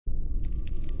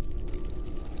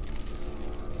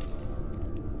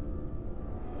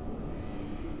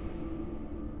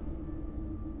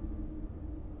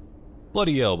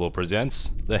Bloody Elbow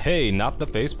presents the Hey Not the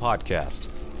Face podcast,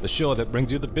 the show that brings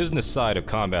you the business side of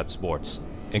combat sports,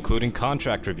 including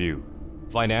contract review,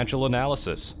 financial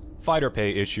analysis, fighter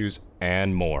pay issues,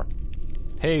 and more.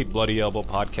 Hey Bloody Elbow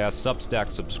podcast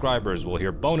Substack subscribers will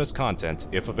hear bonus content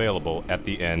if available at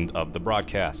the end of the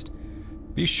broadcast.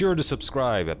 Be sure to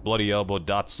subscribe at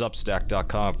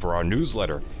bloodyelbow.substack.com for our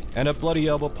newsletter and at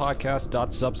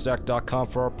bloodyelbowpodcast.substack.com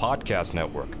for our podcast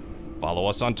network. Follow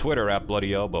us on Twitter at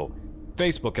Bloody Elbow,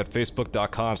 Facebook at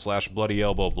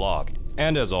facebook.com/bloodyelbowblog,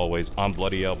 and as always on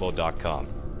bloodyelbow.com.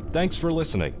 Thanks for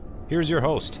listening. Here's your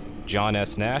host, John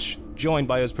S. Nash, joined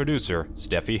by his producer,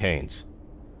 Steffi Haynes.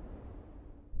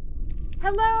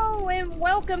 Hello and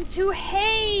welcome to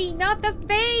Hey Not the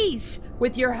Face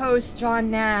with your host, John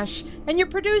Nash, and your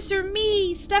producer,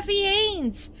 me, Steffi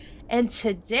Haynes. And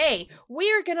today,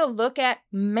 we're going to look at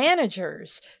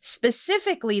managers,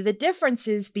 specifically the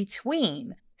differences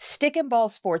between stick and ball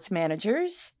sports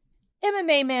managers,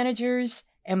 MMA managers,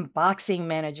 and boxing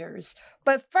managers.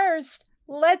 But first,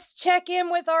 let's check in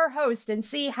with our host and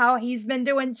see how he's been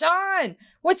doing. John,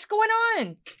 what's going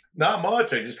on? Not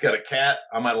much. I just got a cat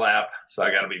on my lap, so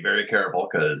I got to be very careful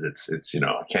because it's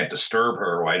I can't disturb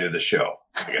her while I do the show.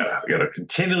 I gotta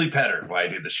continually pet her while I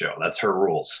do the show. That's her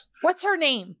rules. What's her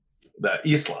name? The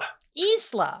Isla.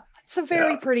 Isla. It's a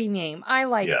very pretty name. I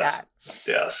like that.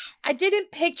 Yes. I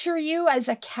didn't picture you as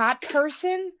a cat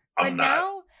person, but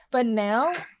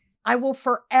now I will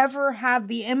forever have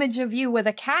the image of you with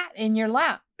a cat in your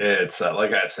lap. It's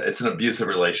like I've said, it's an abusive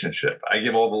relationship. I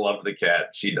give all the love to the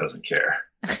cat. She doesn't care.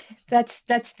 That's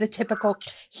the typical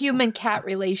human-cat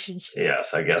relationship.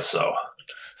 Yes, I guess so.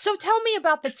 So tell me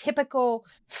about the typical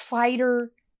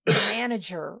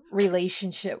fighter-manager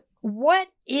relationship. What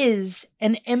is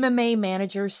an MMA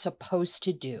manager supposed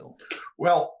to do?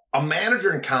 Well, a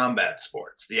manager in combat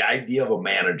sports, the idea of a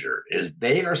manager is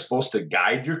they are supposed to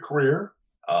guide your career.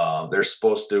 They're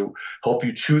supposed to help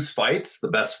you choose fights, the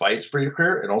best fights for your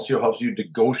career, and also helps you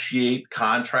negotiate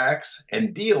contracts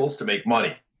and deals to make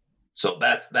money. So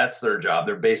that's their job,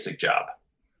 their basic job.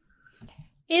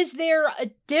 Is there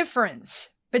a difference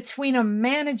between a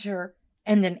manager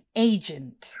and an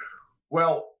agent?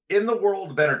 Well, in the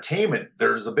world of entertainment,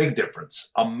 there's a big difference.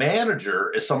 A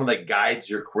manager is someone that guides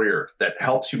your career, that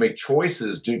helps you make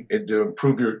choices to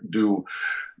improve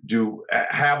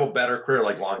have a better career,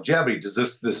 like longevity. Does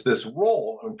this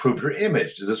role improve your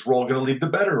image? Does this role going to lead to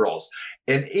better roles?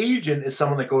 An agent is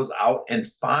someone that goes out and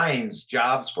finds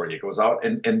jobs for you, goes out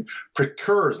and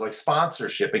procures like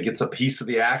sponsorship and gets a piece of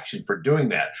the action for doing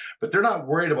that. But they're not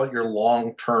worried about your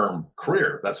long-term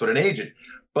career. That's what an agent.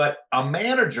 But a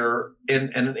manager and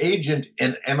an agent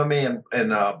in MMA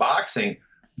and boxing,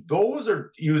 those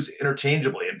are used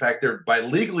interchangeably. In fact, they're by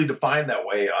legally defined that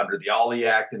way under the Ali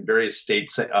Act and various state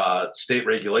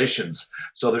regulations.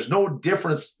 So there's no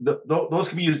difference. Those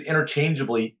can be used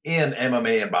interchangeably in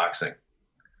MMA and boxing.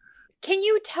 Can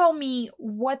you tell me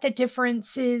what the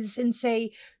difference is in,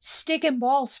 say, stick and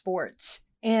ball sports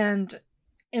and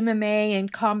MMA and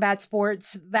combat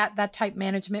sports, that type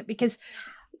management? Because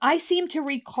I seem to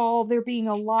recall there being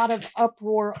a lot of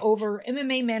uproar over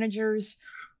MMA managers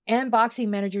and boxing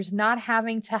managers not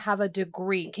having to have a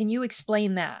degree. Can you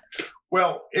explain that?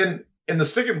 Well, in the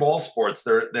stick and ball sports,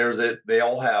 they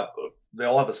all have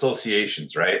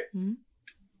associations, right? Mm-hmm.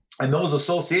 And those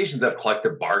associations have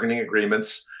collective bargaining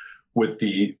agreements with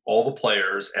all the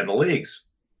players and the leagues.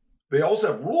 They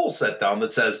also have rules set down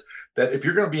that says that if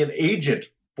you're going to be an agent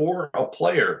for a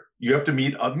player, you have to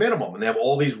meet a minimum, and they have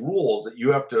all these rules that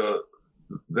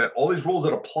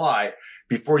that apply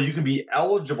before you can be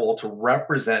eligible to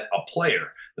represent a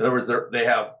player. In other words, they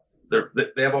have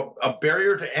a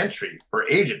barrier to entry for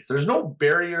agents. There's no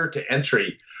barrier to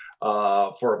entry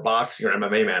for a boxing or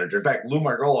MMA manager. In fact, Lou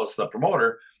Margolis, the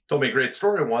promoter, told me a great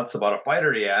story once about a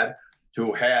fighter he had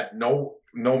who had no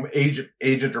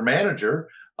agent or manager.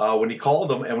 When he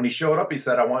called him and when he showed up, he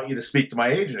said, "I want you to speak to my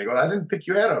agent." He goes, "I didn't think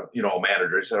you had a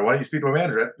manager." He said, "Why don't you speak to my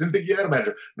manager?" "I didn't think you had a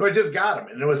manager." "No, I just got him."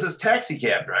 And it was his taxi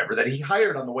cab driver that he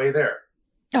hired on the way there.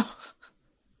 Oh.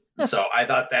 So I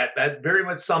thought that very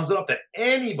much sums it up, that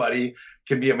anybody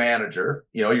can be a manager.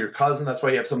 Your cousin, that's why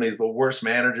you have some of the worst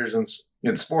managers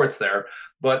in sports there.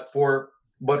 But for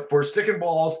stick and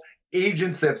balls,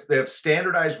 agents, they have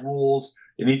standardized rules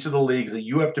in each of the leagues that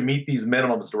you have to meet these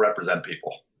minimums to represent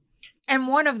people. And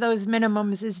one of those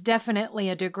minimums is definitely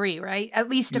a degree, right? At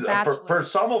least a bachelor's. For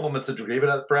some of them, it's a degree,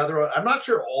 but for other, I'm not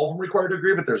sure all of them require a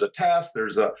degree. But there's a test.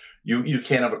 There's you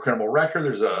can't have a criminal record.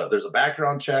 There's a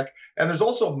background check, and there's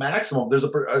also a maximum. There's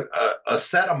a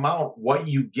set amount what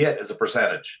you get as a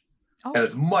percentage, and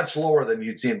it's much lower than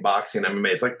you'd see in boxing and MMA.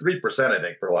 It's like 3%, I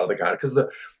think, for a lot of the guys, because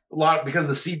because of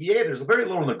the CBA, there's very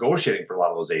little negotiating for a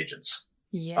lot of those agents.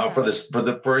 Yeah.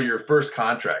 For your first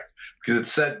contract, because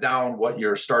it's set down what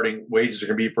your starting wages are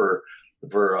going to be for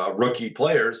rookie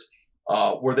players.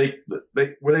 Where they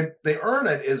earn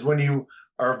it is when you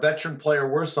are a veteran player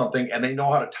worth something, and they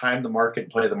know how to time the market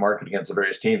and play the market against the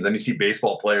various teams. Then you see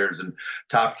baseball players and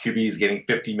top QBs getting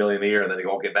 $50 million a year, and then you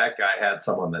go, okay, that guy had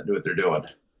someone that knew what they're doing.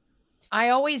 I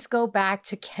always go back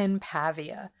to Ken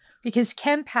Pavia, because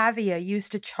Ken Pavia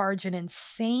used to charge an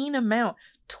insane amount,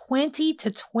 20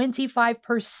 to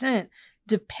 25%,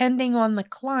 depending on the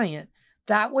client.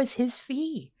 That was his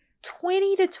fee.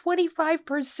 20 to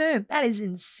 25%. That is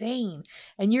insane.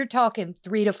 And you're talking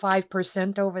 3 to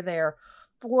 5% over there.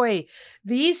 Boy,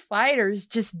 these fighters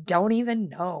just don't even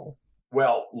know.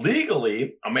 Well,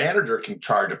 legally, a manager can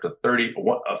charge up to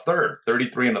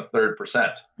 33 and a third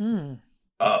percent,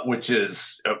 which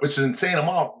is an insane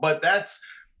amount. But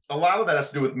a lot of that has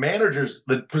to do with managers.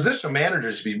 The position of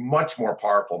managers should be much more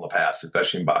powerful in the past,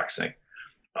 especially in boxing.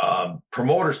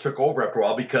 Promoters took over after a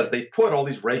while because they put all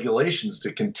these regulations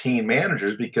to contain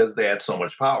managers because they had so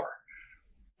much power.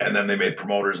 And then they made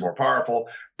promoters more powerful.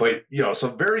 But, so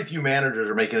very few managers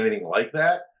are making anything like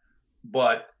that.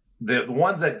 But the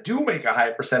ones that do make a high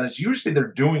percentage, usually they're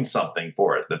doing something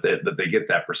for it, that they get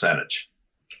that percentage.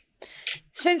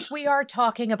 Since we are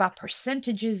talking about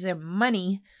percentages and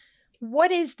money,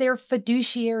 what is their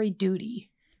fiduciary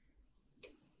duty?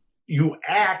 You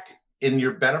act in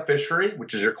your beneficiary,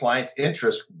 which is your client's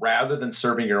interest, rather than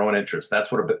serving your own interest.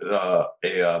 That's what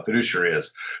a fiduciary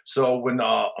is. So when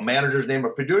a manager's named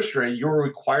a fiduciary, you're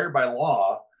required by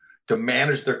law to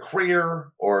manage their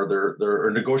career or or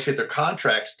negotiate their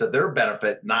contracts to their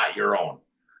benefit, not your own.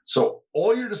 So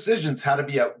all your decisions have to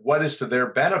be at what is to their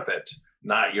benefit,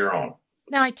 not your own.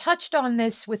 Now, I touched on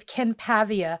this with Ken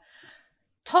Pavia.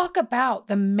 Talk about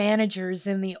the managers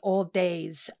in the old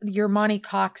days, your Monty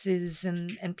Coxes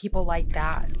and people like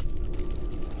that.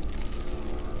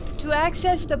 To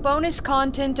access the bonus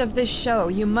content of this show,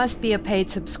 you must be a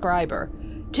paid subscriber.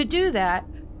 To do that,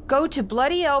 go to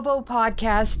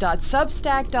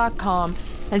bloodyelbowpodcast.substack.com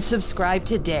and subscribe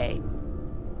today.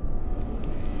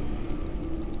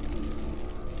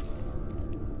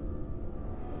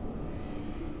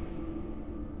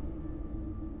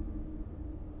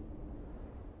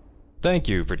 Thank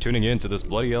you for tuning in to this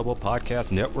Bloody Elbow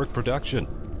Podcast Network production.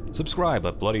 Subscribe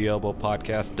at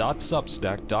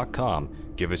bloodyelbowpodcast.substack.com.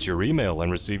 Give us your email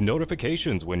and receive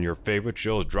notifications when your favorite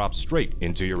shows drop straight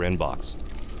into your inbox.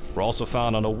 We're also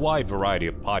found on a wide variety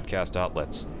of podcast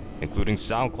outlets, including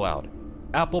SoundCloud,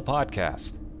 Apple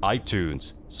Podcasts,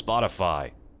 iTunes,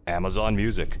 Spotify, Amazon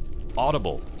Music,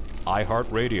 Audible,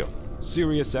 iHeartRadio,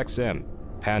 SiriusXM,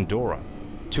 Pandora,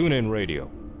 TuneIn Radio,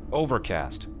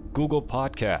 Overcast, Google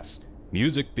Podcasts,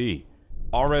 Music B,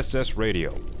 RSS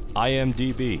Radio,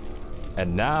 IMDb,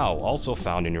 and now also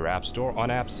found in your app store on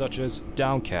apps such as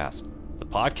Downcast, the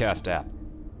Podcast app,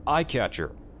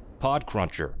 iCatcher,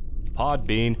 Podcruncher,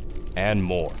 Podbean, and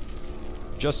more.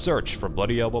 Just search for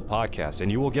Bloody Elbow Podcast and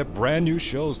you will get brand new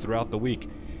shows throughout the week,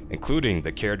 including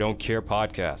the Care Don't Care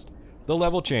Podcast, the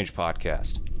Level Change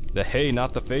Podcast, the Hey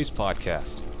Not the Face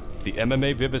Podcast, the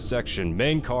MMA Vivisection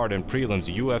main card and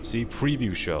prelims UFC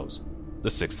preview shows, the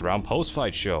 6th Round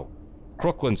Post-Fight Show,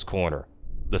 Crooklyn's Corner,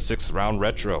 the 6th Round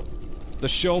Retro, the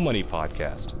Show Money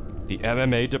Podcast, the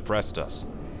MMA Depressed Us,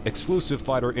 exclusive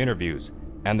fighter interviews,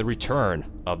 and the return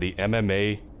of the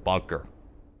MMA Bunker.